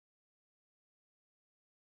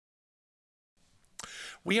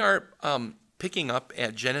We are picking up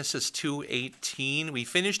at Genesis 2:18. We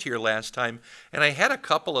finished here last time, and I had a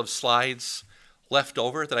couple of slides left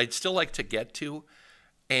over that I'd still like to get to,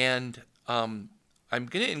 and I'm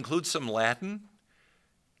going to include some Latin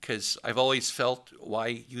because I've always felt, why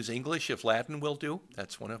use English if Latin will do?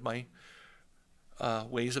 That's one of my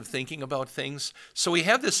ways of thinking about things. So we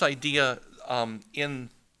have this idea in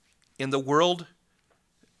the world,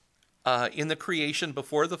 in the creation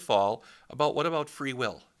before the fall, what about free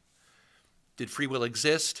will? Did free will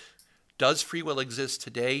exist? Does free will exist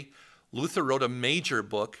today? Luther wrote a major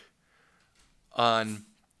book on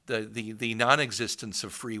the non-existence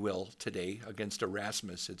of free will today against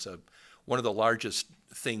Erasmus. It's one of the largest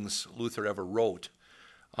things Luther ever wrote,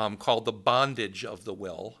 called The Bondage of the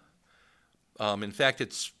Will. In fact,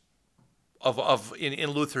 it's in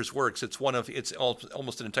Luther's works, it's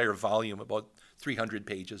almost an entire volume, about 300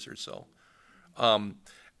 pages or so. I'm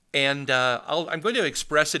going to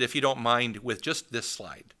express it, if you don't mind, with just this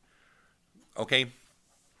slide. Okay?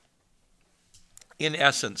 In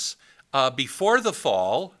essence, before the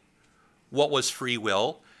fall, what was free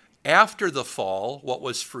will? After the fall, what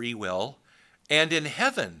was free will? And in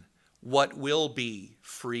heaven, what will be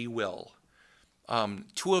free will?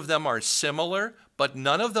 Two of them are similar, but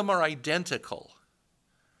none of them are identical.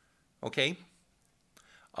 Okay?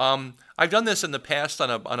 I've done this in the past on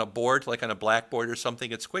a board, like on a blackboard or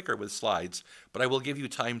something. It's quicker with slides, but I will give you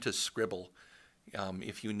time to scribble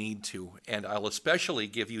if you need to, and I'll especially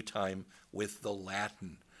give you time with the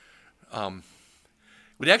Latin. It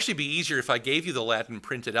would actually be easier if I gave you the Latin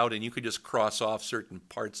printed out and you could just cross off certain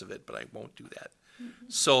parts of it, but I won't do that.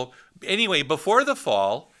 So anyway, before the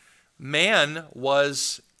fall, man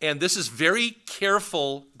was, and this is very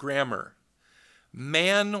careful grammar,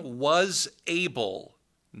 man was able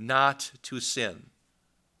not to sin.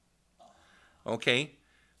 Okay?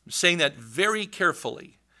 I'm saying that very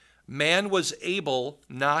carefully. Man was able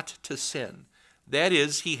not to sin. That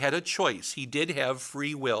is, he had a choice. He did have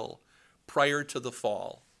free will prior to the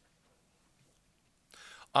fall.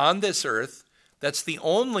 On this earth, that's the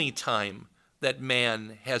only time that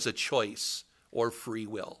man has a choice or free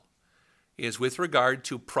will, is with regard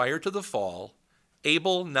to prior to the fall,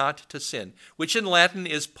 able not to sin, which in Latin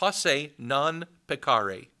is posse non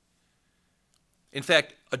peccare. In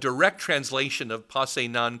fact, a direct translation of posse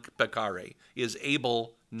non peccare is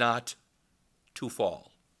able not to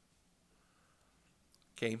fall.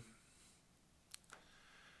 Okay?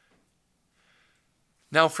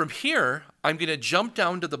 Now from here, I'm going to jump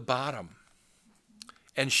down to the bottom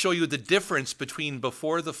and show you the difference between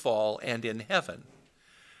before the fall and in heaven.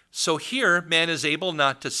 So here, man is able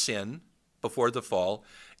not to sin before the fall.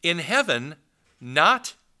 In heaven,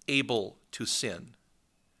 not able to sin.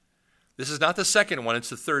 This is not the second one, it's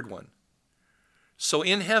the third one. So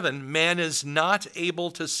in heaven, man is not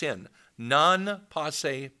able to sin. Non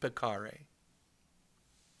posse peccare.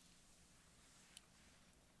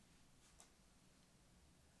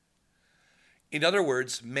 In other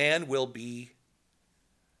words, man will be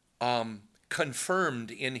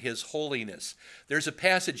confirmed in his holiness. There's a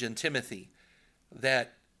passage in Timothy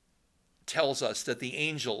that tells us that the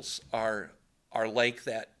angels are like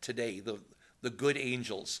that today. The good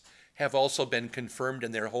angels have also been confirmed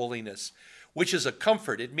in their holiness, which is a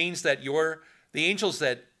comfort. It means that the angels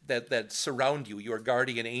that surround you, your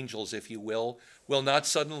guardian angels, if you will not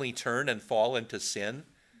suddenly turn and fall into sin,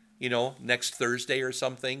 next Thursday or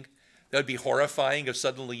something. That would be horrifying if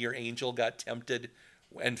suddenly your angel got tempted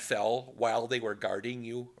and fell while they were guarding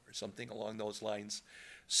you or something along those lines.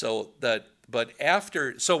 So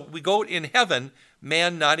we go in heaven,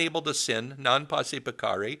 man not able to sin, non posse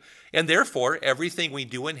peccare, and therefore everything we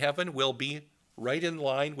do in heaven will be right in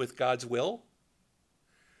line with God's will.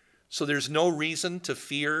 So there's no reason to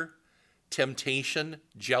fear temptation,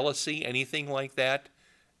 jealousy, anything like that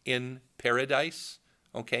in paradise.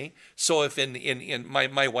 Okay? So if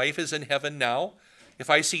my wife is in heaven now, if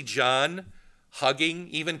I see John hugging,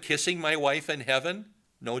 even kissing my wife in heaven,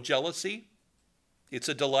 no jealousy. It's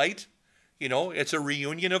a delight. It's a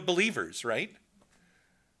reunion of believers, right?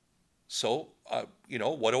 So,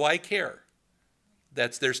 what do I care?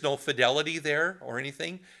 There's no fidelity there or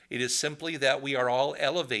anything. It is simply that we are all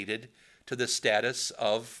elevated to the status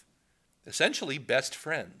of essentially best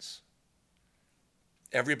friends.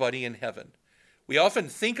 Everybody in heaven. We often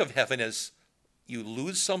think of heaven as you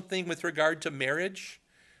lose something with regard to marriage,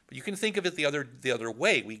 but you can think of it the other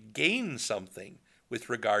way. We gain something with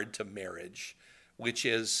regard to marriage, which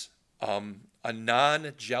is a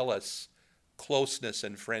non-jealous closeness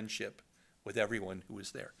and friendship with everyone who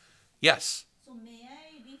is there. Yes? So may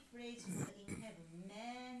I rephrase in heaven,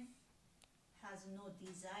 man has no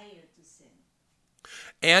desire to sin.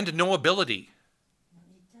 And no ability.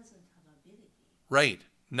 It doesn't have ability. Right.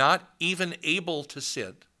 Not even able to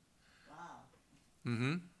sin.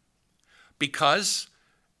 Wow. Because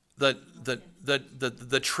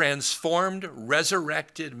the transformed,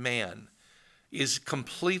 resurrected man is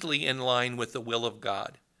completely in line with the will of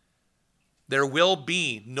God. There will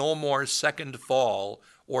be no more second fall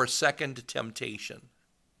or second temptation.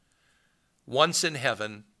 Once in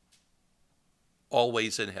heaven,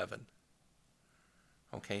 always in heaven.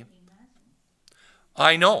 Okay?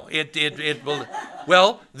 I know. It will.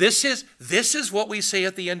 Well, this is what we say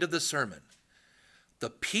at the end of the sermon. The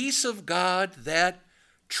peace of God that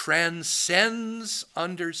transcends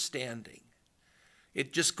understanding.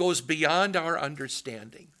 It just goes beyond our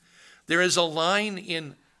understanding. There is a line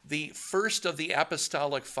in the first of the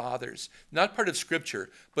apostolic fathers, not part of Scripture,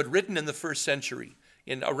 but written in the first century,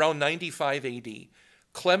 in around 95 AD.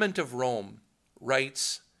 Clement of Rome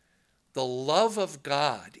writes, "The love of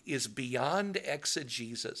God is beyond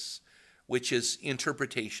exegesis," which is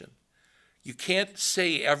interpretation. You can't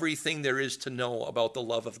say everything there is to know about the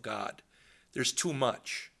love of God. There's too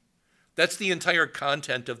much. That's the entire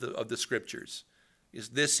content of the Scriptures.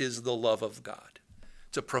 This is the love of God.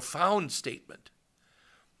 It's a profound statement.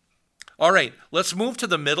 All right, let's move to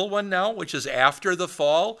the middle one now, which is after the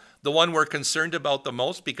fall, the one we're concerned about the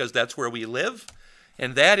most because that's where we live,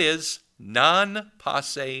 and that is non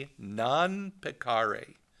posse, non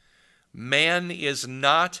peccare. Man is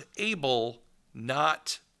not able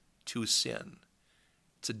not to sin.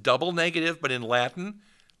 It's a double negative, but in Latin,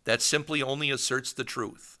 that simply only asserts the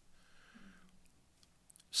truth.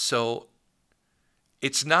 So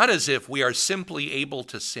it's not as if we are simply able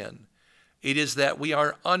to sin. It is that we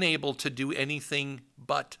are unable to do anything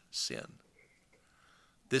but sin.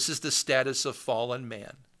 This is the status of fallen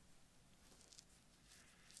man.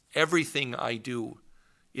 Everything I do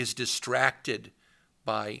is distracted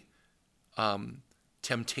by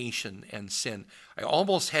temptation and sin. I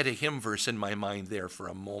almost had a hymn verse in my mind there for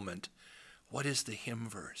a moment. What is the hymn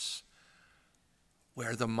verse?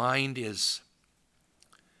 Where the mind is,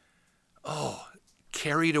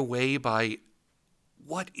 carried away by,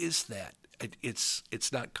 what is that?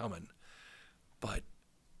 It's not coming. But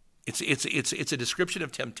it's a description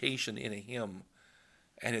of temptation in a hymn.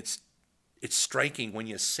 And it's striking when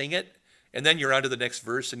you sing it, and then you're on to the next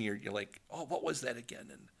verse, and you're like, oh, what was that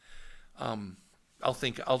again? And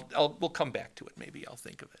we'll come back to it. Maybe I'll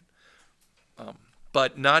think of it.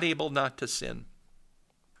 But not able not to sin.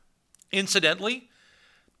 Incidentally,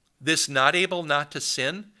 this not able not to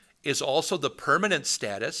sin is also the permanent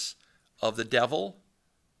status of the devil,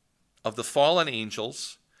 of the fallen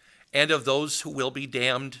angels, and of those who will be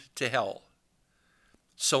damned to hell.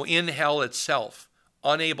 So in hell itself,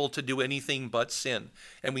 unable to do anything but sin.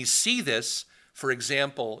 And we see this, for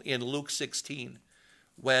example, in Luke 16,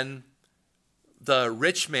 when the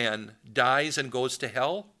rich man dies and goes to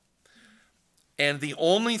hell, and the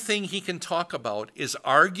only thing he can talk about is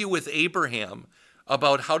argue with Abraham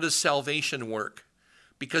about how does salvation work,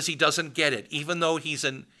 because he doesn't get it. Even though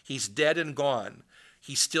he's dead and gone,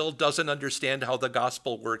 he still doesn't understand how the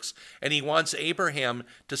gospel works, and he wants Abraham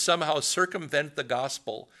to somehow circumvent the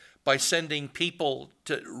gospel by sending people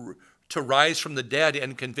to rise from the dead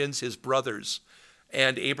and convince his brothers.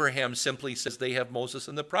 And Abraham simply says, they have Moses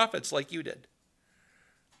and the prophets like you did.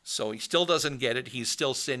 So he still doesn't get it. He's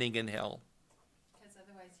still sinning in hell. Because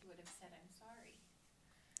otherwise he would have said, I'm sorry.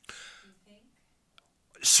 Do you think?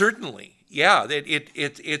 Certainly. Yeah,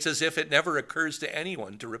 it's as if it never occurs to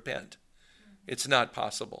anyone to repent. It's not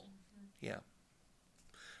possible. Yeah.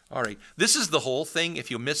 All right. This is the whole thing. If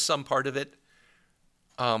you miss some part of it,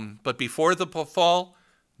 but before the fall,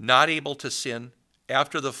 not able to sin.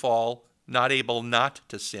 After the fall, not able not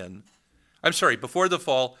to sin. I'm sorry, before the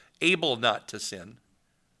fall, able not to sin.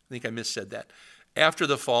 I think I missaid that. After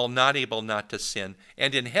the fall, not able not to sin.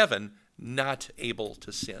 And in heaven, not able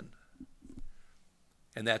to sin.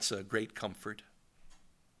 And that's a great comfort.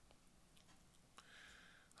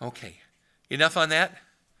 Okay, enough on that?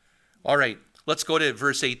 All right, let's go to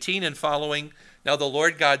verse 18 and following. Now the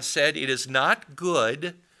Lord God said, it is not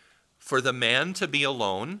good for the man to be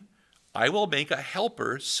alone. I will make a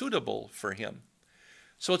helper suitable for him.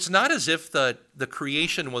 So it's not as if the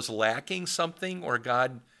creation was lacking something or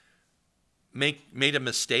God made a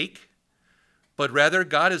mistake, but rather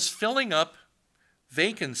God is filling up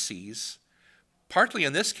vacancies, partly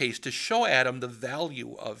in this case to show Adam the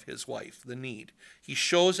value of his wife, the need. He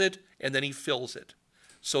shows it and then he fills it.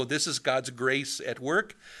 So this is God's grace at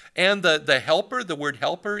work. And the helper, the word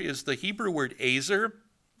helper is the Hebrew word azer.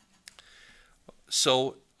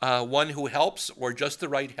 So one who helps, or just the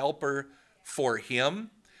right helper for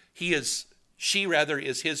him. He is She rather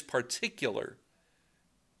is his particular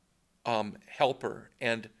helper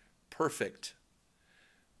and perfect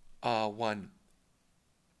one.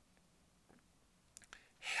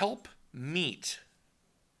 Help meet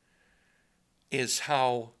is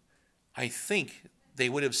how I think they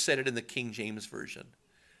would have said it in the King James Version.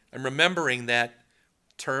 I'm remembering that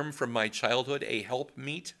term from my childhood, a help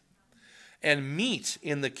meet. And meet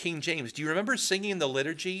in the King James. Do you remember singing the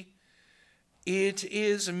liturgy? It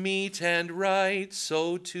is meet and right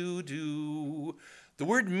so to do. The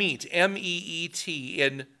word meet, M-E-E-T,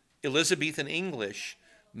 in Elizabethan English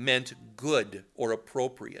meant good or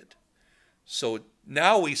appropriate. So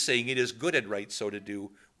now we sing it is good and right so to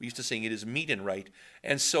do. We used to sing it is meet and right.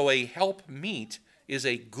 And so a help meet is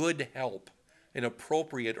a good help, an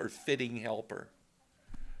appropriate or fitting helper.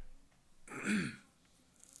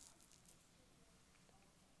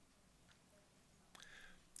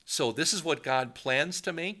 So this is what God plans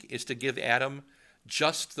to make, is to give Adam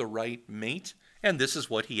just the right mate, and this is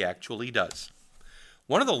what he actually does.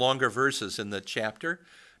 One of the longer verses in the chapter,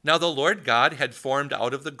 now the Lord God had formed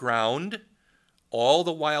out of the ground all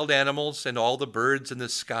the wild animals and all the birds in the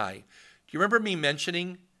sky. Do you remember me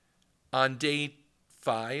mentioning on day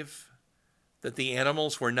 5 that the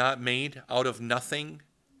animals were not made out of nothing,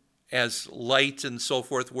 as light and so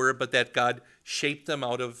forth were, but that God shaped them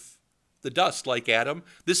out of the dust like Adam?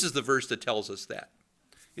 This is the verse that tells us that,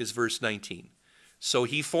 is verse 19. So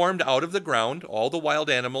he formed out of the ground all the wild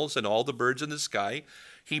animals and all the birds in the sky.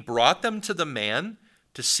 He brought them to the man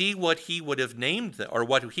to see what he would have named them, or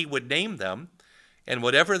what he would name them. And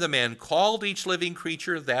whatever the man called each living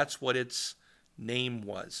creature, that's what its name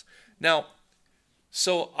was. Now,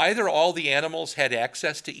 so either all the animals had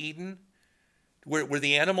access to Eden, were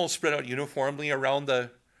the animals spread out uniformly around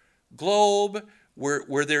the globe?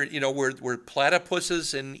 Were there, were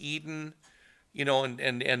platypuses in Eden,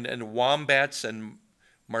 and wombats and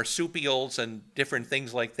marsupials and different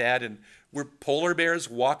things like that? And were polar bears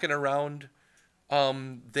walking around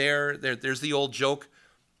there? There's the old joke.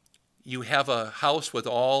 You have a house with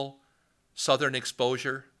all southern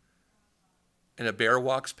exposure and a bear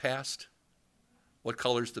walks past. What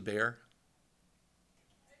color's the bear?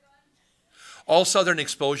 All southern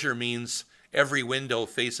exposure means every window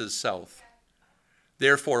faces south.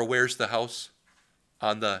 Therefore, where's the house?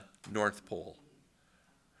 On the North Pole.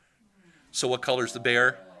 So what color's the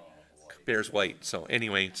bear? Bear's white. So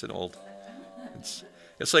anyway,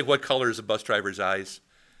 it's like what color is a bus driver's eyes?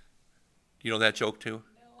 Do you know that joke too?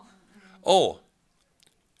 Oh,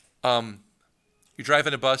 you're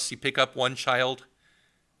driving a bus, you pick up one child,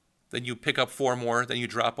 then you pick up 4 more, then you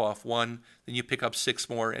drop off 1, then you pick up 6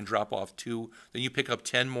 more and drop off 2, then you pick up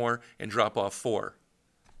 10 more and drop off 4.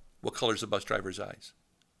 What color is the bus driver's eyes?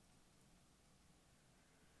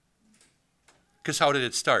 Because how did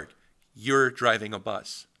it start? You're driving a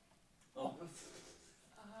bus.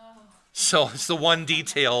 So it's the one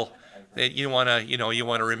detail that you want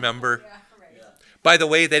to remember. By the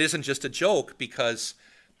way, that isn't just a joke, because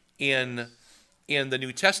in the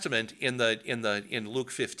New Testament, in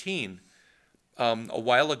Luke 15, a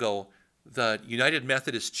while ago, the United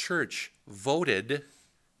Methodist Church voted,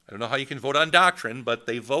 I don't know how you can vote on doctrine, but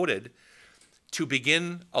they voted to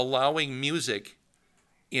begin allowing music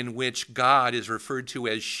in which God is referred to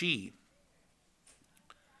as she.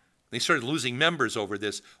 They started losing members over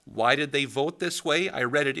this. Why did they vote this way? I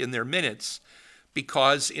read it in their minutes.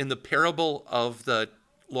 Because in the parable of the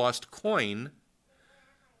lost coin,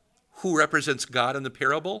 who represents God in the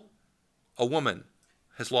parable? A woman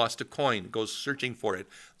has lost a coin, goes searching for it.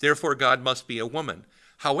 Therefore, God must be a woman.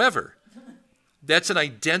 However, that's an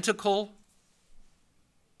identical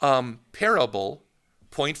parable,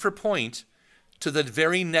 point for point, to the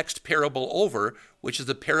very next parable over, which is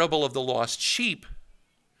the parable of the lost sheep.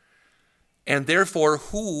 And therefore,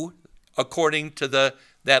 who, according to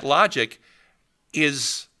that logic,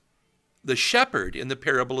 is the shepherd in the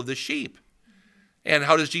parable of the sheep? And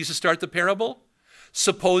how does Jesus start the parable?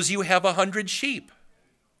 Suppose you have 100 sheep.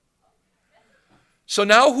 So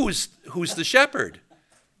now who's the shepherd?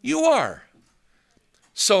 You are.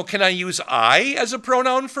 So can I use I as a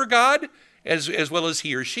pronoun for God as well as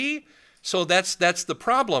he or she? So that's the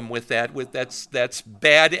problem with that. That's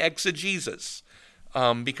bad exegesis,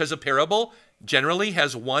 because a parable generally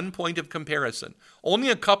has one point of comparison.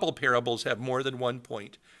 Only a couple parables have more than one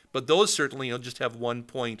point, but those certainly will just have one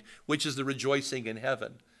point, which is the rejoicing in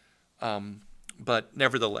heaven. But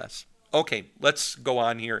nevertheless, okay, let's go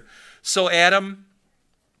on here. So Adam,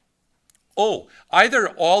 either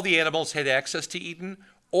all the animals had access to Eden,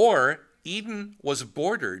 or Eden was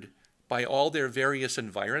bordered by all their various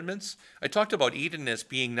environments. I talked about Eden as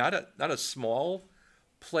being not a small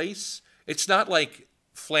place. It's not like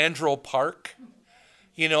Flandreau Park,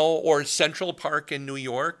 or Central Park in New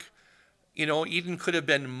York. Eden could have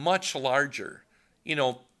been much larger,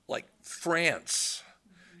 like France,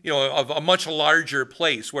 a much larger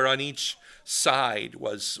place where on each side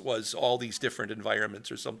was all these different environments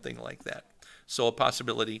or something like that. So a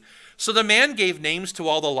possibility. So the man gave names to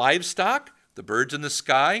all the livestock, the birds in the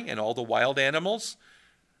sky, and all the wild animals.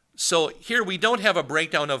 So here we don't have a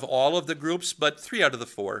breakdown of all of the groups, but 3 out of the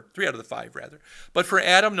 5 rather. But for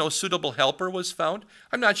Adam, no suitable helper was found.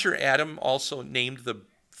 I'm not sure Adam also named the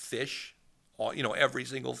fish, every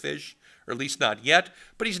single fish, or at least not yet.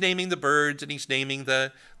 But he's naming the birds, and he's naming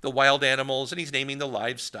the wild animals, and he's naming the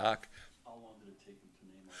livestock. How long did it take him to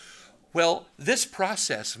name all the animals? Well, this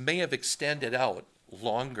process may have extended out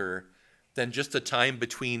longer than just the time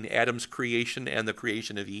between Adam's creation and the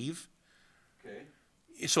creation of Eve. Okay.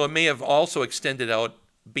 So it may have also extended out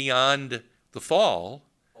beyond the fall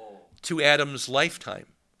to Adam's lifetime.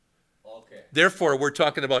 Okay. Therefore, we're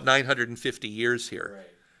talking about 950 years here. Right.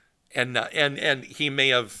 And he may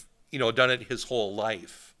have, done it his whole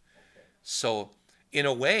life. Okay. So in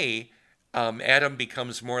a way, Adam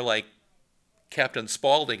becomes more like Captain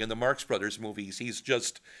Spaulding in the Marx Brothers movies. He's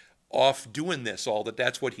just off doing this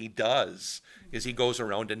that's what he does, is he goes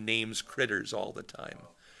around and names critters all the time.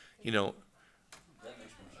 That makes more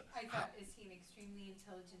sense. I thought, is he an extremely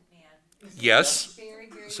intelligent man? Yes, Very,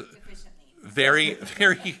 very So- efficiently. very,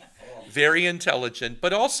 very, very intelligent,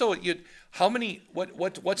 but also how many,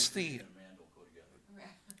 what's the, And Amanda will go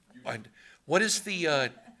together.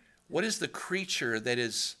 what is the creature that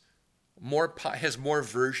is has more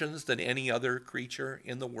versions than any other creature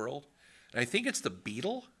in the world? And I think it's the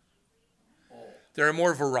beetle. There are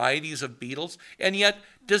more varieties of beetles. And yet,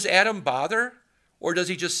 does Adam bother? Or does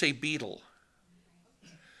he just say beetle?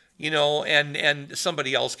 And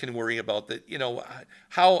somebody else can worry about that.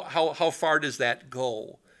 How far does that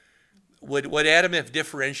go? Would Adam have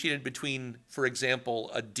differentiated between, for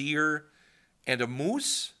example, a deer and a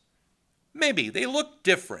moose? Maybe. They look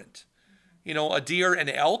different. A deer, an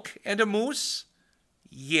elk, and a moose?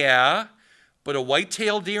 Yeah. But a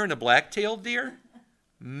white-tailed deer and a black-tailed deer?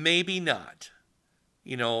 Maybe not.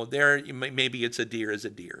 Maybe it's a deer as a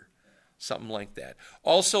deer. Something like that.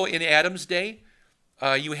 Also, in Adam's day,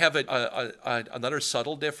 you have another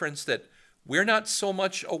subtle difference that we're not so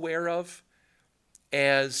much aware of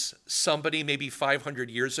as somebody maybe 500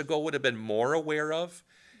 years ago would have been more aware of,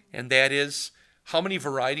 and that is how many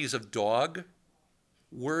varieties of dog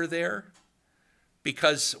were there?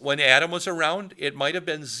 Because when Adam was around, it might have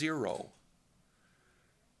been 0.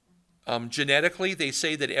 Genetically, they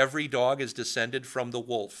say that every dog is descended from the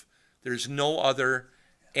wolf. There's no other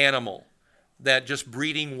animal that just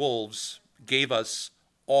breeding wolves gave us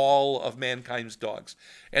all of mankind's dogs.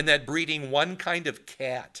 And that breeding one kind of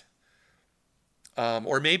cat,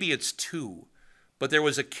 or maybe it's 2, but there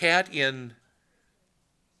was a cat in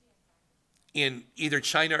either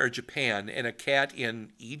China or Japan, and a cat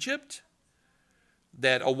in Egypt,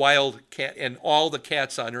 that a wild cat, and all the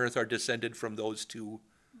cats on earth are descended from those 2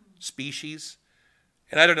 species.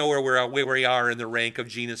 And I don't know where we are in the rank of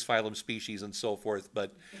genus, phylum, species, and so forth,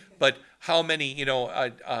 but how many,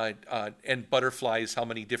 and butterflies, how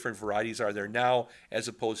many different varieties are there now as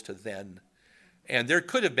opposed to then? And there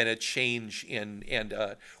could have been a change and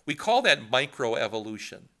we call that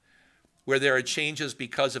microevolution, where there are changes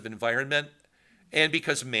because of environment and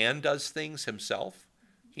because man does things himself.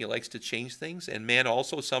 He likes to change things, and man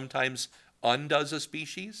also sometimes undoes a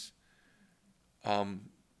species.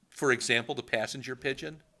 For example, the passenger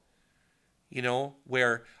pigeon,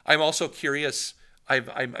 where I'm also curious,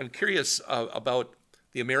 I'm curious about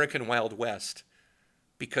the American Wild West,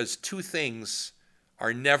 because 2 things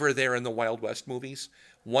are never there in the Wild West movies.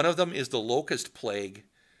 One of them is the locust plague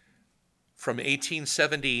from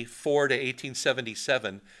 1874 to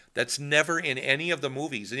 1877. That's never in any of the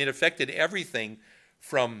movies, and it affected everything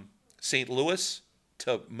from St. Louis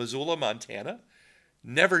to Missoula, Montana.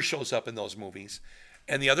 Never shows up in those movies.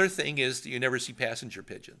 And the other thing is that you never see passenger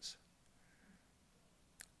pigeons.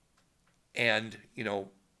 And,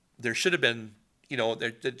 there should have been,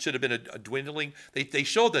 there should have been a dwindling. They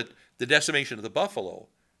show the decimation of the buffalo,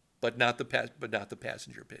 but not the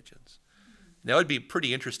passenger pigeons. That would be a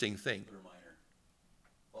pretty interesting thing. They're minor.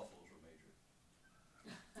 Buffaloes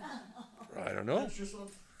are major. I don't know. That's just what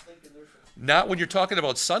I'm thinking. Not when you're talking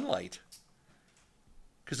about sunlight.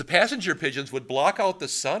 Because the passenger pigeons would block out the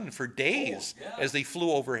sun for days as they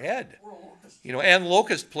flew overhead. Or a locust. And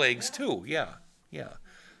locust plagues too. Yeah.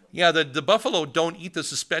 The buffalo don't eat the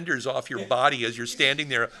suspenders off your body as you're standing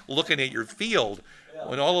there looking at your field.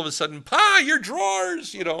 When all of a sudden, your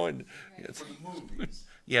drawers, and it's, For the movies.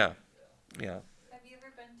 yeah. Yeah. Have you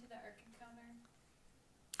ever been to the Ark Encounter?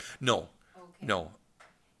 No. Okay. No.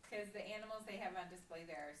 Because the animals they have on display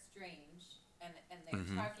there are strange, and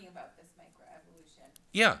they're talking about this microevolution.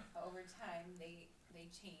 Yeah. Over time, they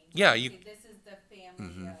change. Yeah, See, you- this is the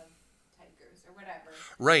family of tigers or whatever.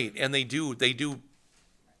 Right, and they do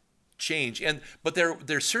change, but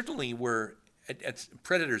there certainly were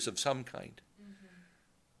predators of some kind.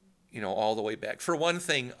 All the way back. For one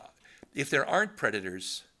thing, if there aren't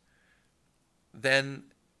predators, then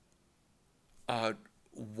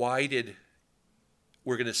why did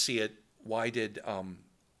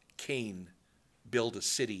Cain build a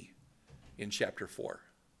city in chapter 4?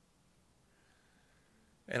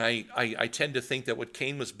 And I tend to think that what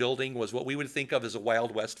Cain was building was what we would think of as a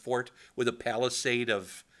Wild West fort with a palisade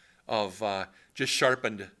of just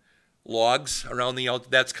sharpened logs around the out.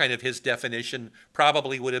 That's kind of his definition.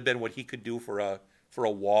 Probably would have been what he could do for a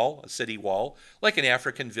wall, a city wall, like an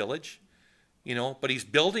African village, But he's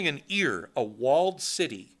building an a walled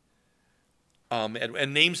city,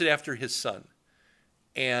 and names it after his son,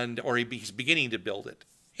 or he's beginning to build it.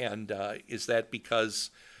 And is it because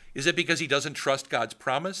he doesn't trust God's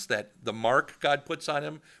promise that the mark God puts on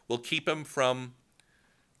him will keep him from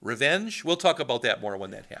revenge? We'll talk about that more when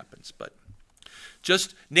that happens. But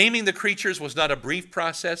just naming the creatures was not a brief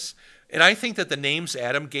process. And I think that the names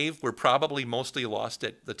Adam gave were probably mostly lost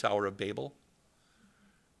at the Tower of Babel.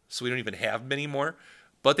 So we don't even have many more.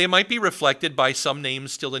 But they might be reflected by some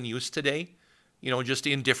names still in use today, just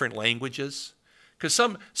in different languages. Because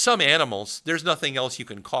some animals, there's nothing else you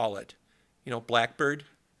can call it. Blackbird.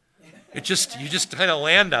 You just kind of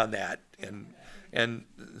land on that and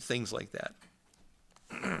things like that.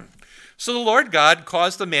 So the Lord God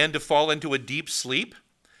caused the man to fall into a deep sleep,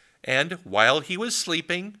 and while he was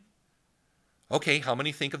sleeping, okay, how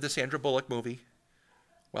many think of the Sandra Bullock movie?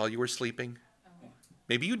 While you were sleeping?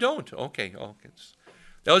 Maybe you don't. Okay.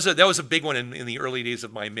 That was a big one in the early days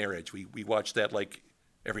of my marriage. We watched that like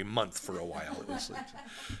every month for a while. It was like,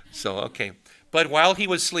 so, okay. But while he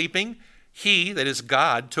was sleeping, he, that is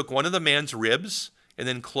God, took one of the man's ribs and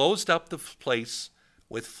then closed up the place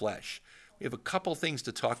with flesh. We have a couple things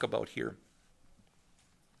to talk about here.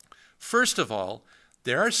 First of all,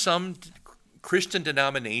 there are some Christian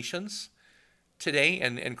denominations today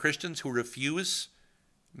and Christians who refuse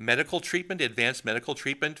medical treatment, advanced medical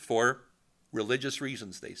treatment for religious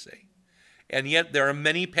reasons, they say. And yet there are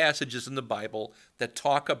many passages in the Bible that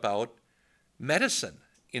talk about medicine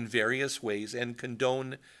in various ways and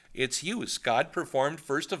condone its use. God performed,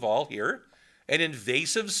 first of all, here, an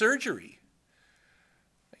invasive surgery.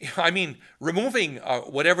 I mean, removing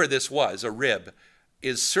whatever this was, a rib,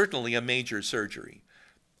 is certainly a major surgery.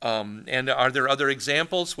 And are there other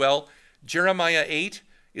examples? Well, Jeremiah 8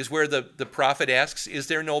 is where the prophet asks, is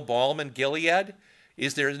there no balm in Gilead?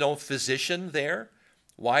 Is there no physician there?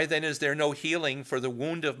 Why then is there no healing for the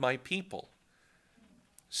wound of my people?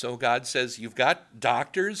 So God says, you've got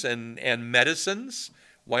doctors and medicines.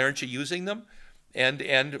 Why aren't you using them?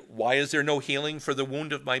 And why is there no healing for the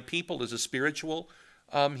wound of my people as a spiritual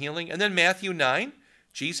healing? And then Matthew 9,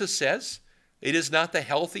 Jesus says, it is not the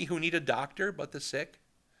healthy who need a doctor, but the sick.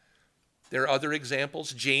 There are other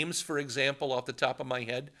examples. James, for example, off the top of my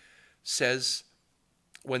head, says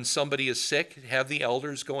when somebody is sick, have the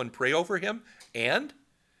elders go and pray over him and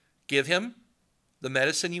give him the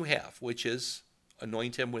medicine you have, which is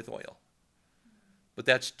anoint him with oil. But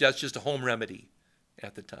that's just a home remedy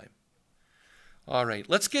at the time. All right,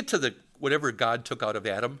 let's get to whatever God took out of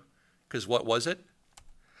Adam, because what was it?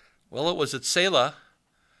 Well, it was at Selah.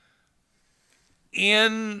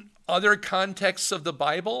 In other contexts of the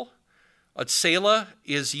Bible, a Selah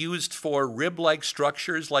is used for rib-like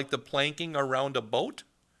structures like the planking around a boat,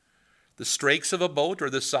 the strakes of a boat, or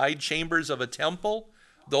the side chambers of a temple.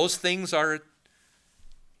 Those things are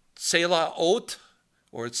Selahot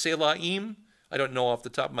or Selahim. I don't know off the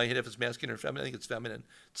top of my head if it's masculine or feminine. I think it's feminine.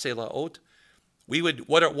 Selahot.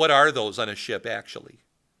 What are those on a ship actually?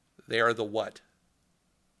 They are the what?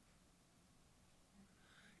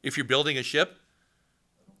 If you're building a ship,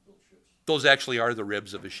 those actually are the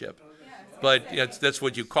ribs of a ship. But that's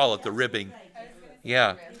what you call it, the ribbing.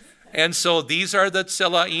 Yeah. And so these are the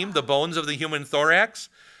Selahim, the bones of the human thorax.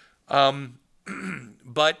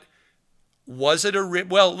 But was it a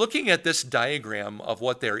rib? Well, looking at this diagram of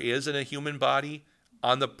what there is in a human body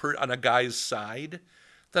on a guy's side,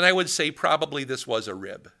 then I would say probably this was a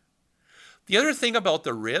rib. The other thing about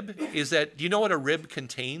the rib is that, do you know what a rib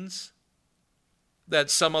contains that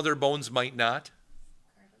some other bones might not?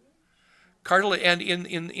 Cartilage, and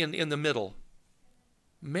in the middle,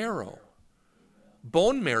 marrow.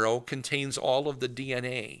 Bone marrow contains all of the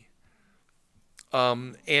DNA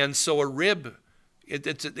And so a rib,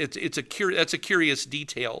 that's a curious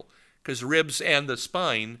detail, because ribs and the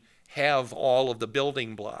spine have all of the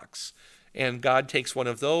building blocks, and God takes one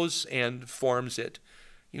of those and forms it.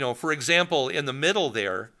 For example, in the middle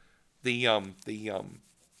there, the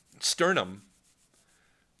sternum,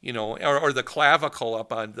 or the clavicle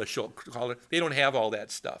up on the shoulder, they don't have all that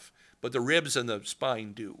stuff, but the ribs and the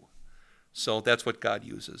spine do. So that's what God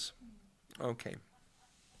uses. Okay.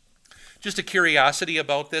 Just a curiosity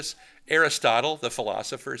about this, Aristotle, the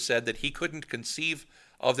philosopher, said that he couldn't conceive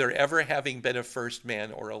of there ever having been a first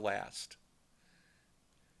man or a last.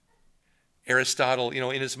 Aristotle,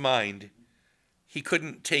 in his mind, he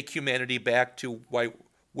couldn't take humanity back to where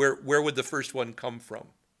would the first one come from?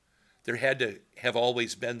 There had to have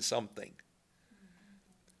always been something.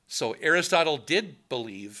 So Aristotle did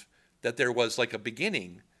believe that there was like a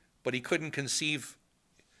beginning, but he couldn't conceive.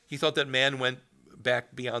 He thought that man went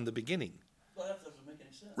back beyond the beginning. Well, that doesn't make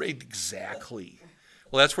any sense. Right, exactly.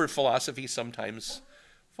 Well, that's where philosophy sometimes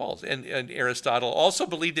falls. And Aristotle also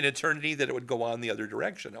believed in eternity, that it would go on the other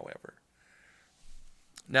direction, however.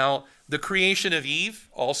 Now, the creation of Eve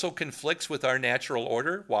also conflicts with our natural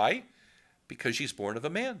order. Why? Because she's born of a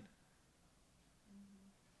man.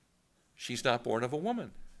 She's not born of a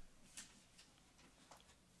woman.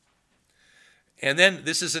 And then,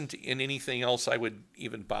 this isn't in anything else I would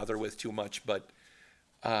even bother with too much, but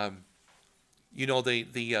the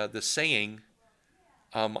saying,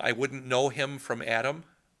 I wouldn't know him from Adam.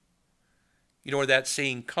 Where that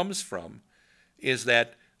saying comes from is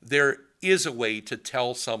that there is a way to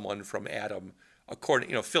tell someone from Adam,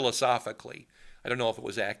 according, philosophically. I don't know if it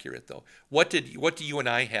was accurate though. What do you and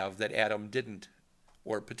I have that Adam didn't,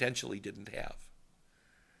 or potentially didn't have?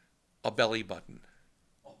 A belly button.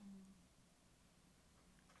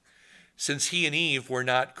 Since he and Eve were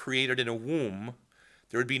not created in a womb,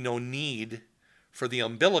 there would be no need for the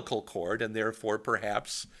umbilical cord, and therefore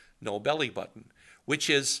perhaps no belly button,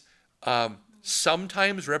 which is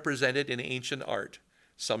sometimes represented in ancient art,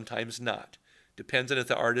 sometimes not. Depends on if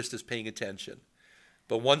the artist is paying attention.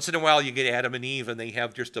 But once in a while you get Adam and Eve and they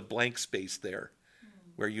have just a blank space there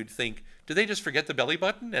where you'd think, did they just forget the belly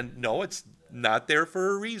button? And no, it's not there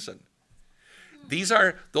for a reason.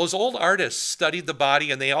 Those old artists studied the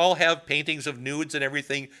body, and they all have paintings of nudes and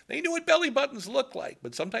everything. They knew what belly buttons look like,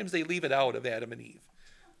 but sometimes they leave it out of Adam and Eve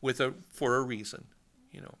for a reason,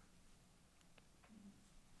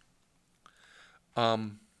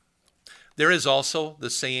 There is also the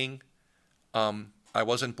saying, I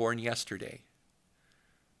wasn't born yesterday,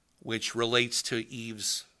 which relates to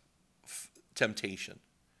Eve's temptation.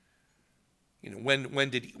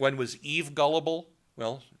 When was Eve gullible?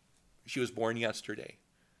 Well, she was born yesterday,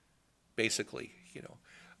 basically,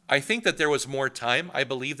 I think that there was more time. I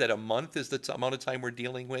believe that a month is the amount of time we're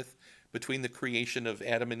dealing with between the creation of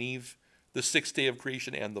Adam and Eve, the sixth day of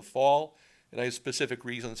creation, and the fall. And I have specific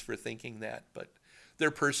reasons for thinking that, but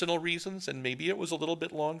they're personal reasons, and maybe it was a little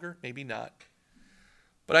bit longer, maybe not.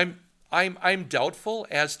 But I'm doubtful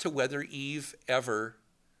as to whether Eve ever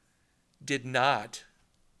did not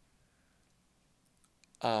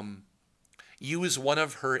use one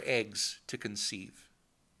of her eggs to conceive.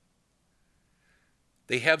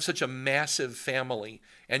 They have such a massive family,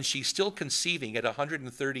 and she's still conceiving at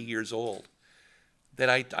 130 years old,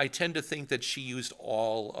 that I tend to think that she used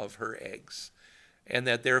all of her eggs, and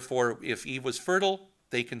that therefore, if Eve was fertile,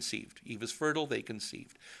 they conceived. Eve was fertile, they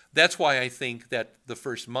conceived. That's why I think that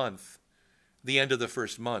the end of the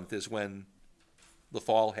first month is when the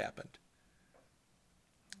fall happened.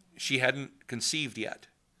 She hadn't conceived yet.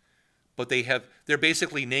 But they're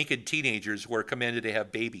basically naked teenagers who are commanded to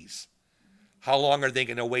have babies. How long are they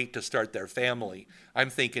going to wait to start their family?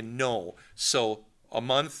 I'm thinking no. So a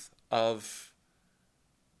month of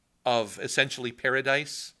essentially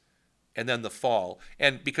paradise, and then the fall.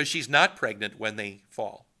 And because she's not pregnant when they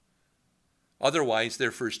fall. Otherwise,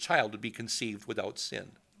 their first child would be conceived without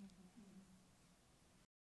sin.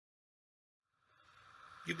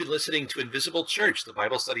 You've been listening to Invisible Church, the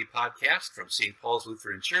Bible study podcast from St. Paul's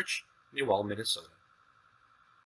Lutheran Church, New Ulm, Minnesota.